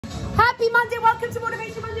Happy Monday. Welcome to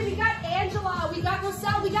Motivation Monday. We got Angela, we got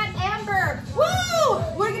Roselle, we got Amber. Woo!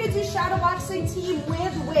 We're going to do shadowboxing team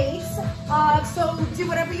with weights. So do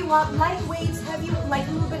whatever you want. Light weights, heavy, like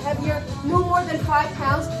a little bit heavier, no more than 5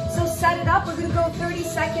 pounds. So set it up. We're going to go 30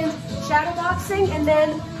 seconds shadowboxing and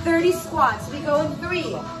then 30 squats. We go in 3,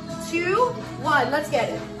 2, 1. Let's get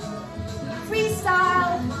it.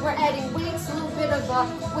 Freestyle. We're adding weights, a little bit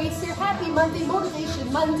of weights here. Happy Monday,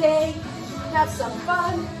 Motivation Monday. Have some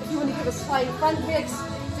fun. If you want to give us flying front kicks,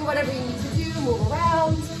 do whatever you need to do. Move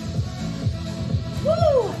around.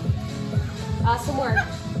 Woo! Awesome work.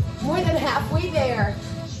 More than halfway there.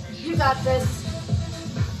 You got this.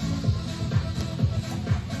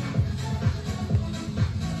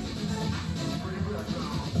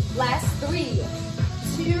 Last 3,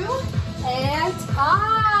 2, and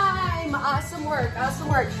time. Awesome work, awesome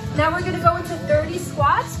work. Now we're gonna go into 30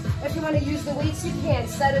 squats. If you wanna use the weights, you can.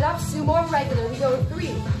 Set it up, sumo regular. We go in 3,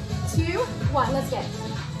 2, 1, let's get it.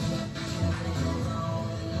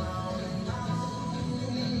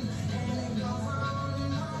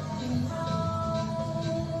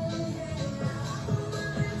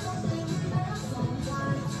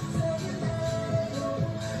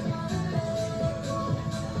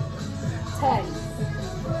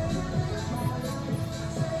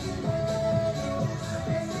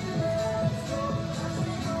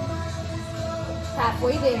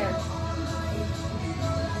 Halfway there.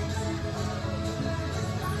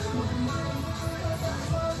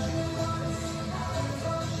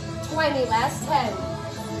 20, last 10.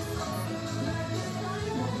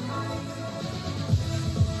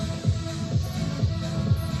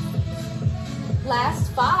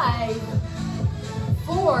 Last 5,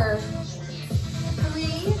 4,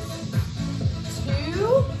 3,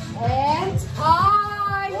 2, and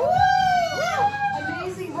time. Woo!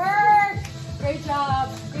 Amazing work. Great job,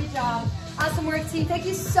 great job. Awesome work, team. Thank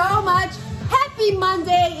you so much. Happy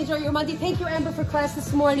Monday. Enjoy your Monday. Thank you, Amber, for class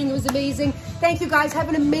this morning. It was amazing. Thank you, guys. Have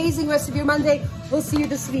an amazing rest of your Monday. We'll see you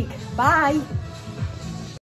this week. Bye.